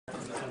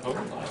Oh,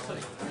 honestly.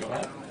 Go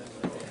ahead.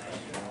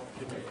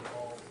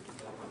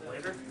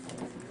 Later.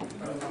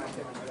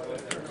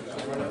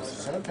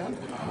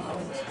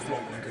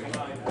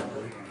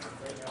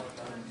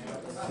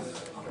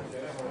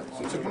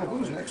 So it's going to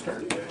lose next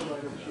turn.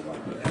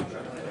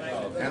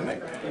 And make.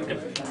 Yep.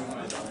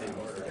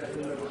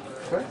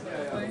 Okay.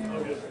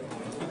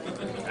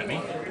 And me?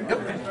 Yep.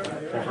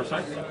 4 first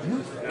strike?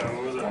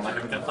 One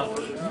life get touch.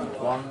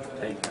 1,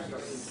 take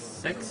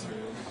 6.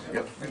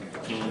 Yep.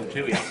 Gain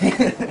 2, yeah.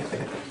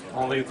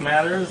 Only it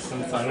matters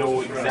since I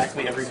know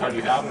exactly every card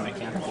you have and I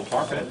can't full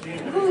target it.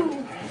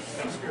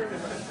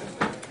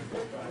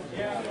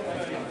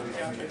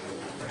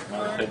 I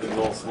played it a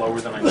little slower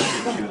than I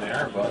needed to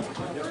there, but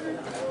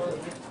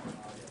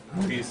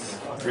he's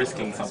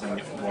risking something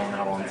getting blown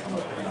out on some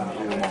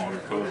blue mall or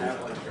code.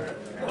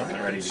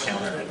 Wasn't ready to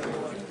counter it.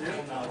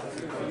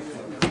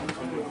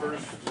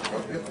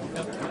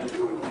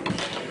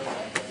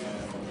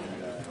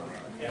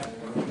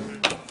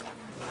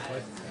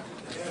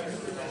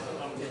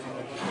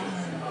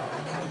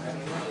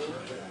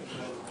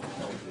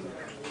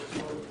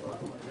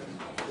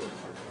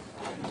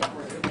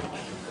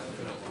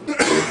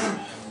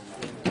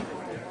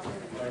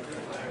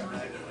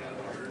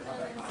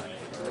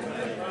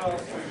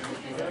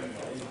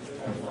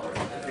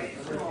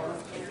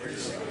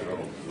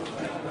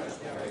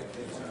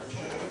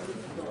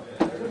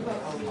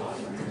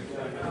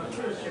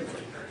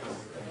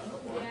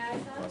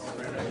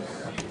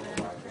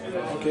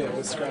 Okay,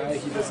 with Scry,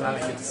 he does not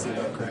get to see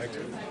that, correct?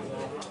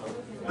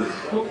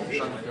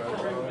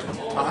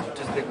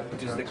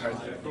 Does the card,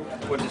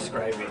 what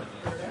describe it?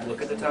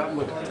 Look at the top?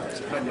 Look at the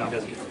top. But no, it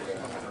doesn't.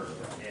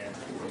 Yeah.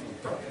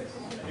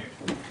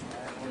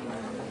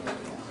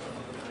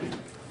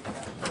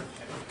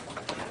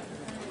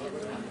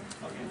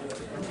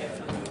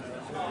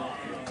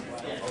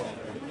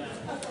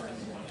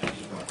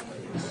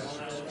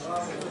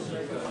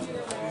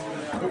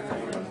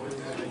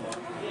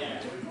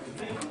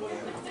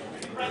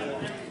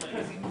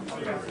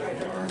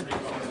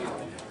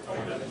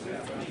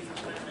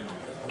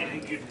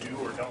 Anything you do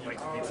or don't like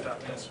to be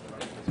stopped this?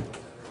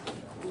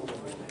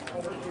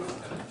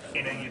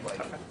 Anything you'd like?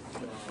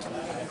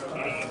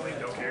 Anything you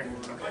don't care?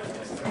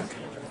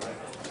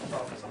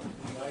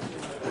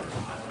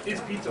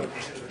 It's pizza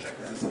okay to check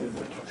that.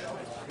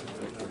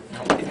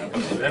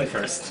 Then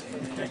first.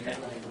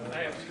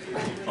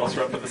 I'll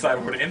try to put the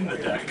sideboard in the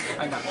deck.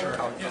 I'm not sure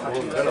how.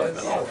 We'll get up and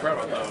I'll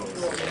throw those.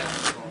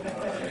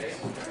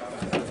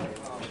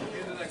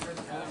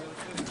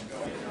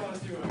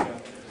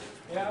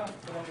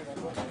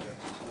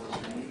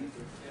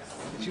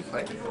 Did you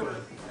play?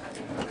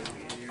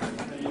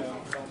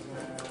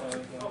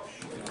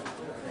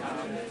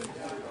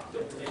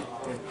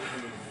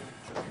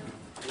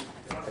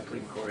 I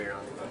played Courier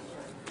on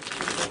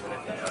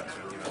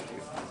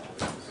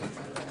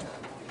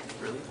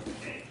really?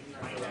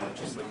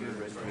 Just like a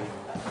red green,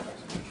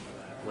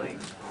 like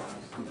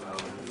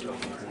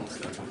tokens and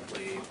stuff and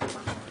play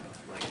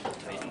like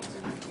Titans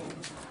and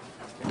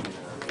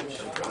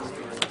Shell Cross.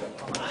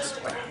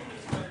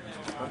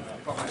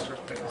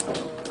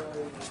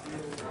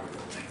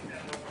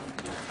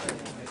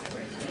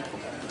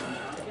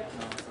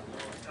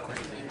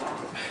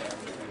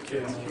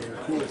 Kids here,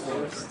 cool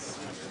forests.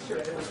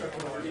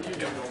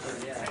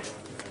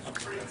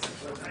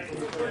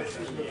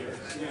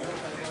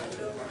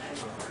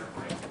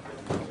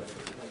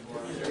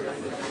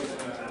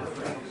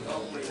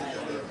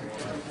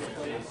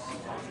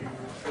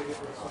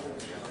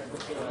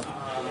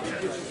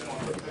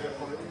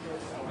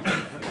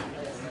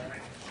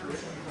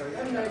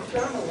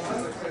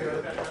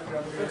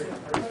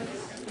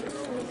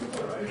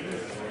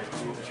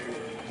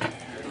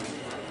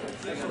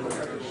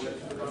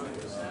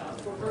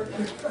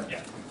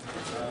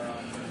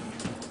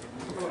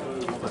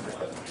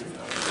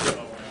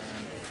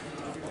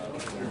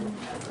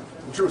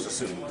 I'm sure it was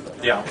assumed.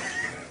 Yeah.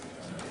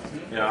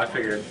 Yeah, I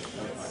figured.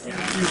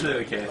 It's usually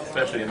the case,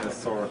 especially in this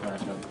sort of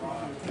matchup.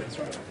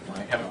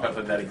 I haven't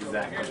put that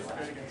exact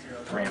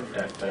ramp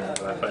deck there,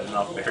 but I put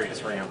enough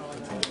various ramp.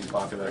 It seems to be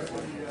popular.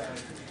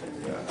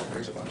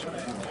 There's a bunch of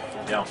them.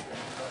 Yeah.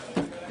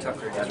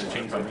 Tucker I had to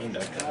change my main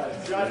deck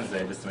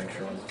Wednesday just to make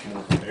sure I was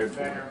more prepared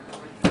for it.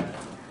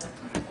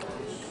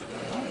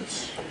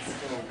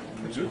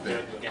 It's good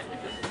there.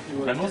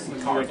 And most of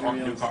the cards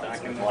aren't new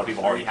cards. A lot of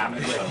people already have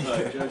it,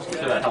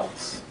 so that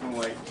helps.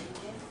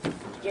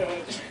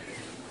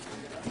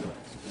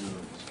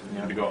 You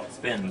have to go out and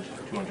spend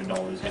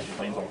 $200 get your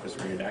planeswalkers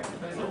for your deck. So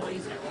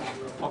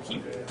I'll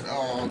keep it.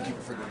 Oh, I'll keep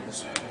it for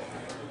girls.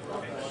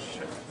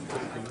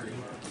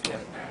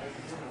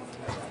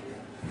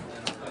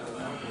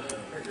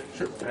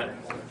 Sure. Go ahead.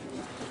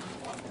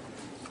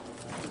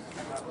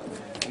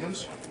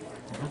 Humans?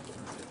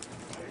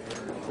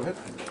 Go ahead.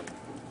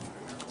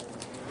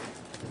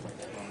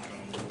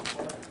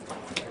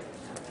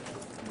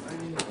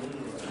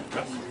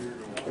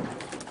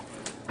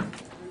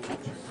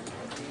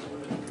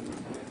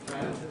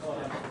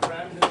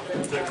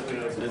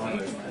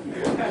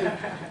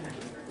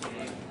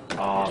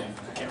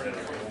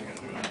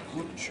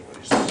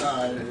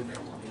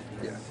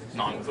 Yeah.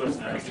 Non-creatures.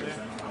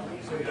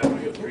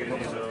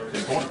 The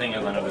important thing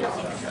is I know this.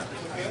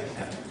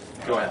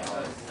 Go ahead.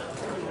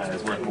 That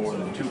is worth more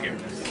than 2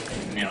 characters.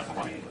 Maybe not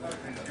quite.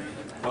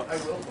 Oh.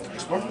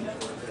 Explore.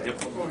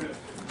 Yep.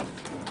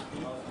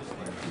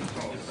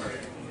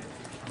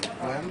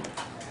 Land.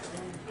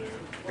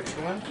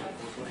 Extra land.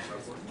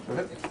 Go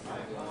ahead.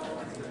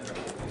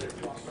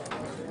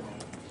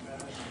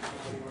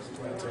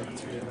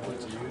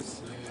 To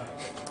use.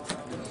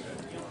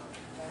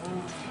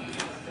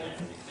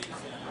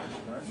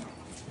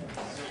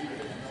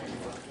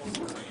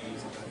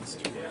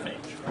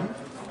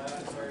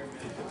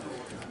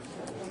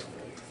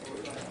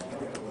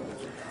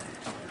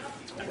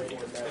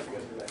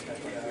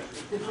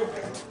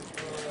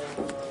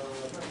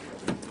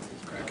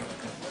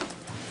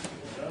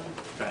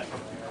 Bad.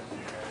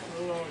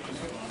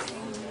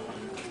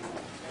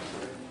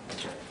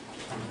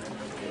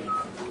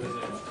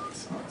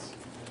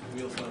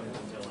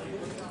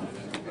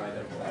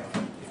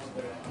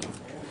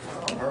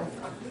 Tomorrow.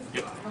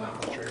 Yep.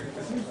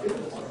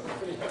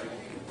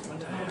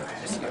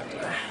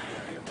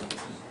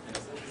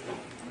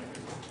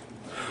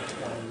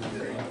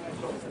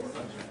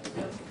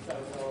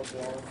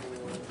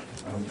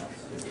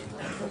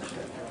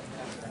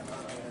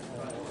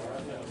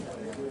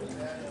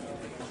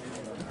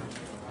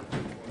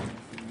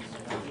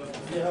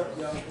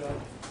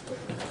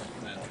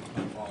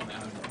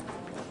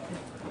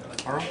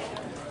 Tomorrow.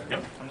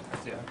 Yep.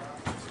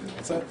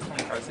 What's that?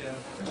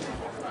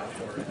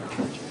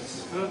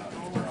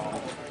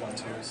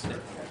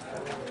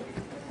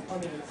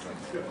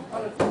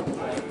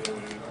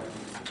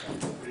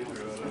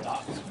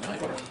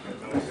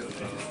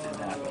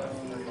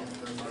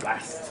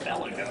 Last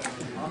spell ago.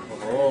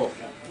 Oh.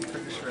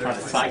 Trying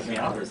to psych me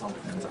out or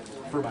something.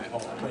 For my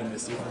playing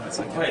this for my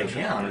second. Wait,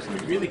 yeah, I'm just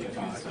gonna be really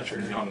confused, especially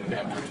if you don't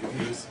have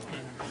to use.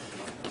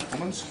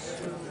 Almonds.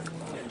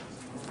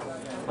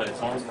 Play a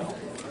song spell.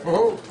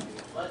 Oh.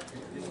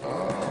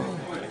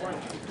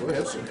 Go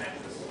ahead, sir.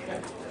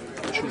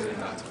 Choosing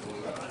not to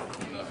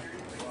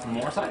blue.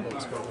 More side?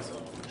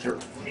 Sure.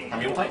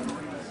 Are you playing?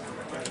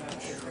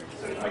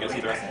 I guess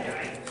either rest.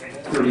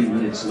 30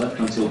 minutes left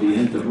until the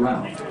end of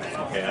round.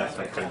 Okay, I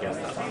could have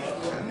guessed that.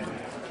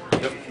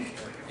 Yep.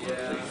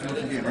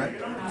 Looking game, right?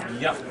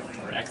 Yep.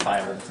 Or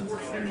exiled since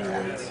it's in the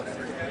woods.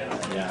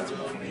 Yeah, it's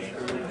really neat.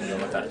 You go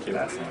with that too.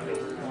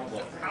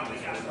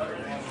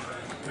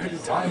 Where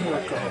did time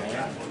work go?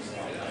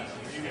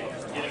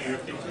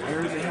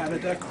 Where they had a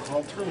deck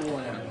called Turtle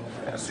Land.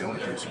 That's the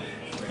only reason.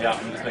 Yeah,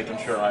 I'm just making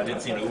sure I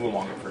didn't see any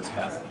Oolong at first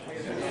pass.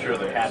 I'm sure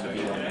there had to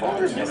be one. Oh,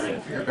 there's missed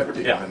it. There better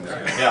be Yeah. one in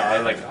there. Yeah, I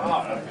was like,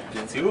 oh,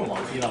 didn't see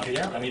Oolong. You know,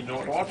 yeah, I need to know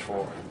what to watch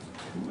for.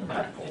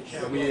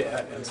 We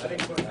at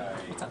Instant.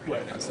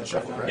 What? Instant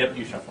Shuffle, right? Yep,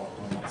 you shuffle.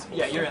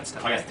 Yeah, you're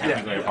instant. I guess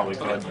technically I probably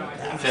could.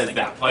 It says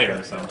that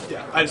player, so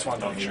Yeah, I just wanted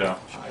to don't make need sure.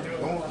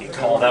 to be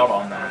called out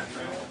on that.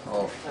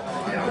 Oh,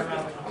 I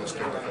know. I'm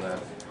scared for that.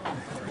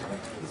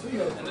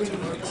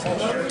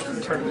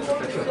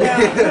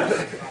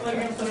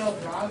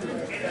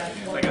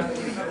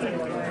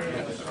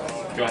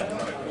 Go ahead.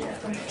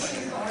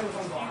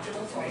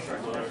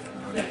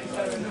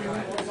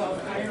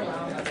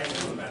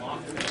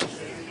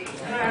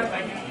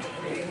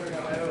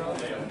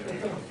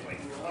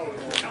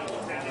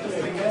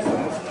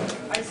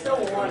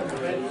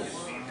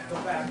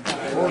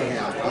 Oh,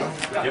 yeah,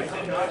 huh? Yep.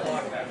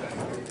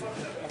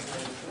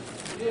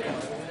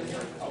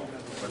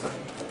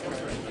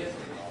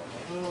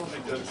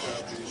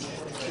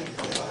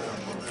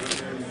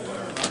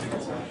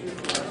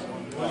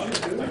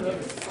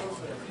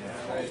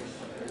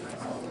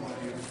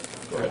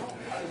 Go ahead.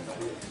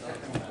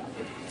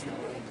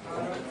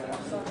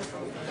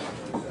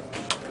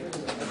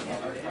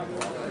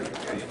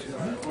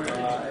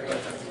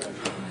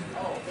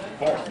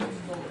 Four.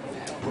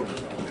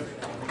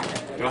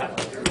 Go ahead.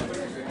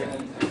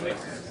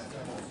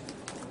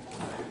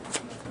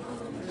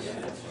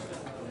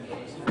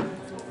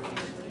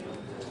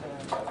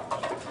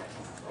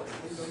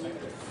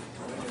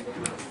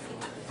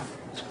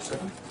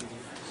 Seven.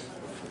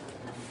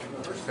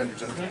 Spend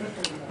your 10.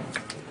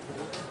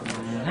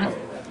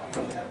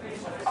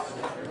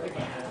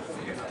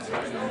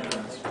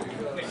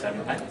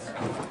 Seven times.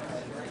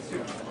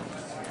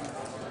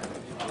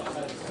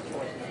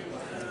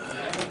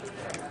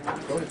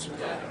 Go ahead, sir.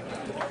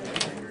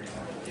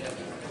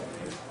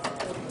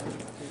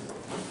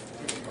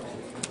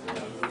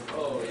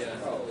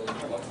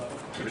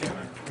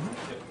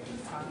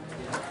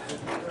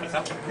 What's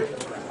up?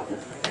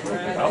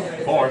 Well,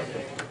 four.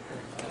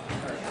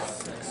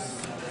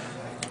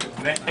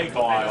 May take a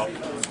while.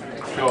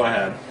 Go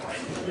ahead.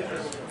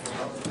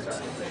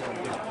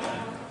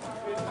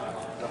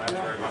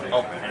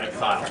 Oh, and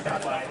exile.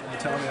 Gotcha. You're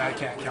telling me I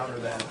can't counter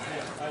that.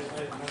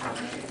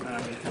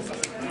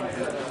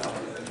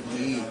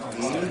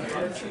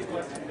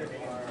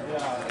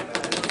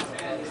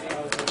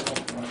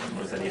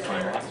 Was that each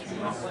one last?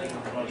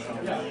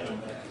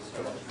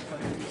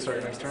 Sorry,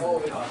 next turn.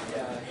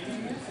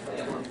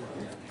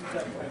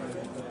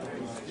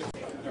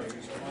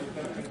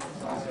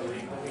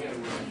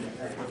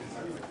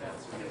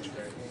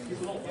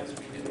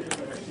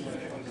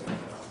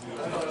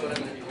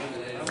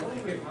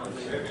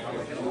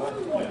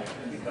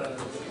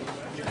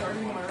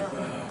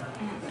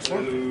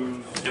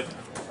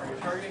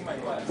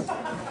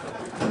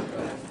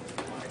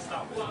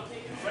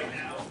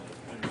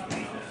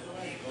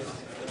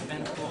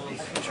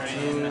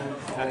 Train.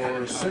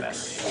 4,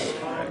 6.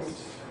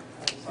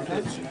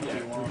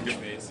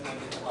 Good base.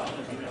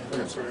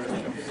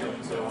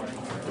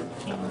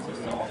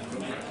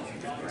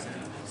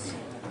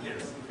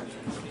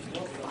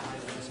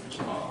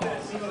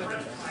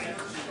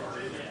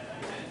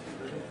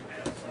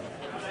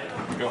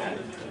 Go ahead.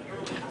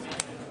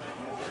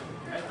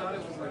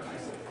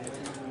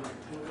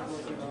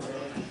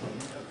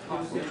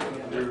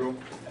 There you go.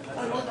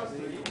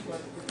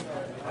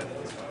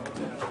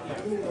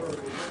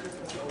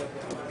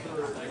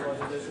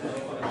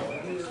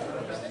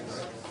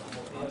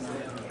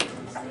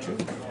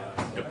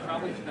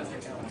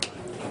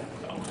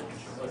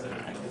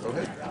 Go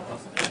ahead.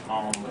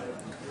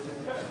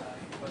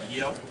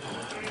 Yep.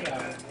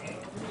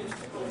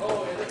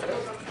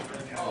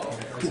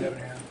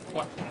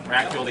 What?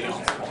 Rack building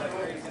else.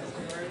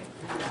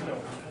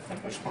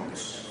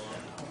 Response.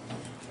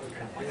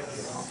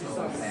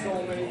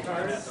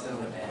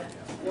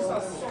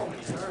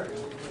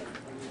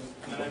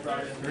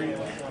 Three,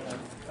 4,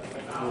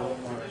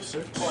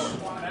 6.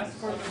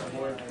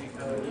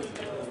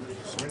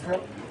 Swing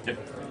trap. Yep.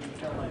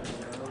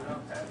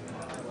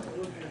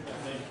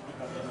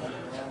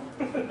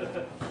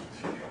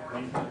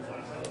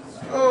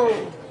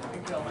 Oh!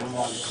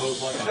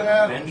 Code like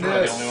Sadness.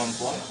 the only one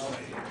plus.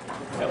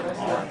 Yep.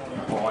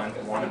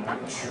 Alright. One and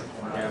match.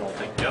 And we'll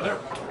take the other.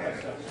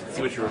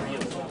 See what you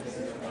reveal.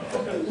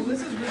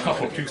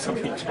 Oh, do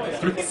something.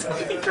 3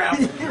 something crap.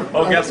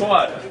 Oh, guess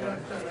what?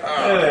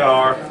 There they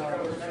are.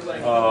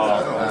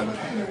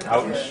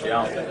 Ouch.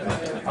 Yeah. I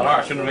don't know.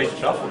 I shouldn't have made you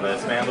shuffle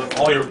this, man.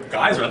 All your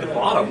guys are at the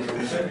bottom.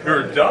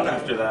 You're done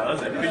after that.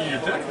 That's everything in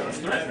your deck. That's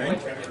threatening.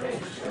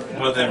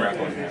 But then rack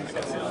one hand, I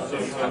guess.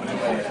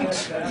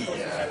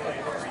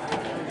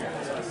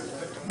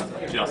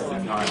 Just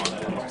in time on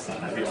that.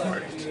 That'd be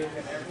hard.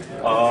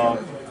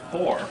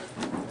 4.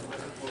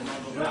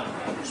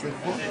 Swing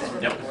 4.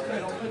 Yep.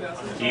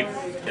 Keep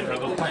getting rid of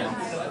those plans.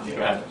 Go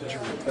ahead.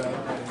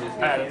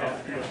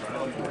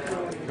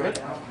 Go ahead.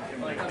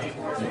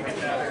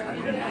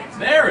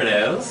 There it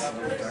is.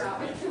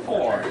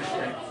 4.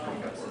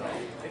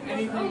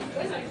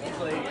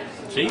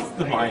 Chase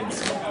the mind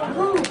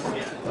stone.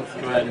 Let's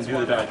go ahead and do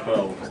the die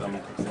 12 because I'm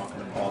not going to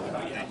bother.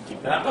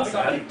 Keep that. Go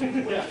ahead.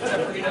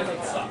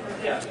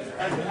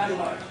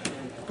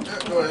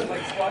 Go ahead.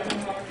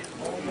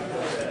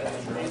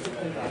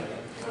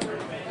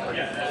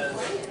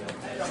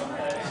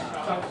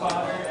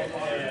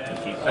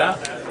 Keep that.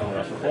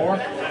 Rush for 4.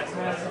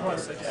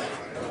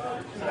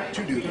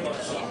 2 dudes. Go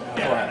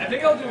ahead. I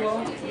think I'll do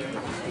well.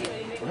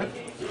 Go ahead.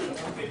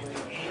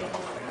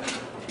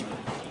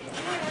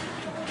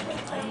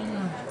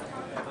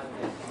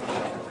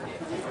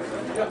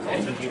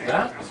 You can keep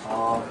that.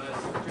 Come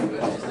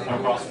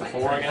across for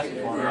 4, I guess.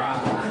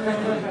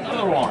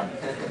 Another one.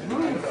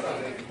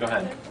 Go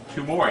ahead.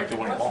 2 more into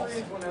one balls. Go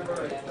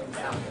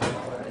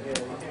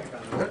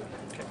ahead.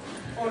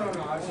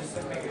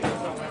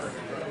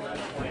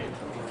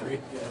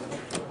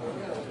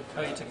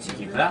 Oh, you took two.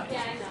 Keep that.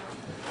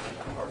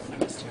 I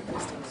missed 2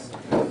 instance.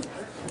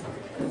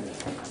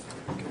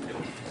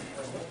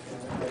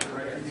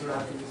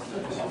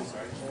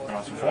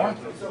 Cross for 4.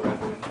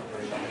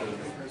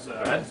 Go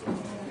ahead.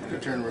 Your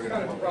turn, we're gonna I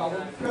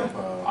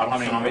don't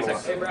have any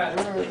non-basics.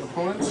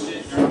 opponents.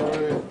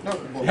 No,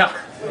 Yeah.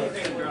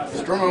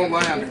 destroy my own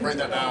land. Write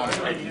that down.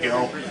 There you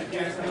go.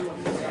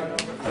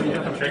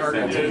 Tricks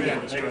in.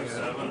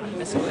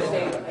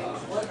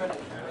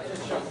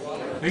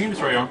 You can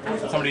destroy your own.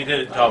 Somebody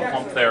did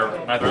pump their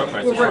neither oak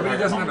right. Well, right, but he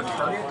doesn't have a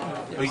target.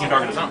 You can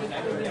target his own.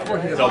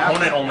 He The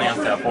opponent only has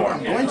to have 4.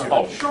 going to.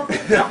 Oh.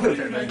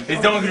 He's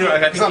going to do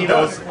it. I think he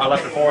knows I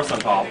left a forest on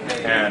top,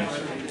 and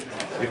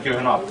he's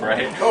given up,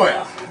 right? Oh,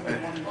 yeah.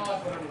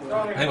 I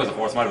think it was a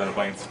forest, might have been a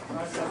plains.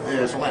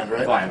 Yeah, it's a land,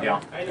 right? Land,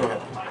 yeah. Go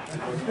ahead.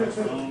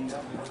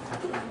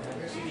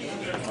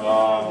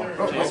 Oh,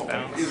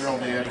 These are all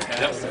dead.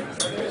 yep.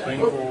 Swing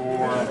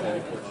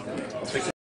for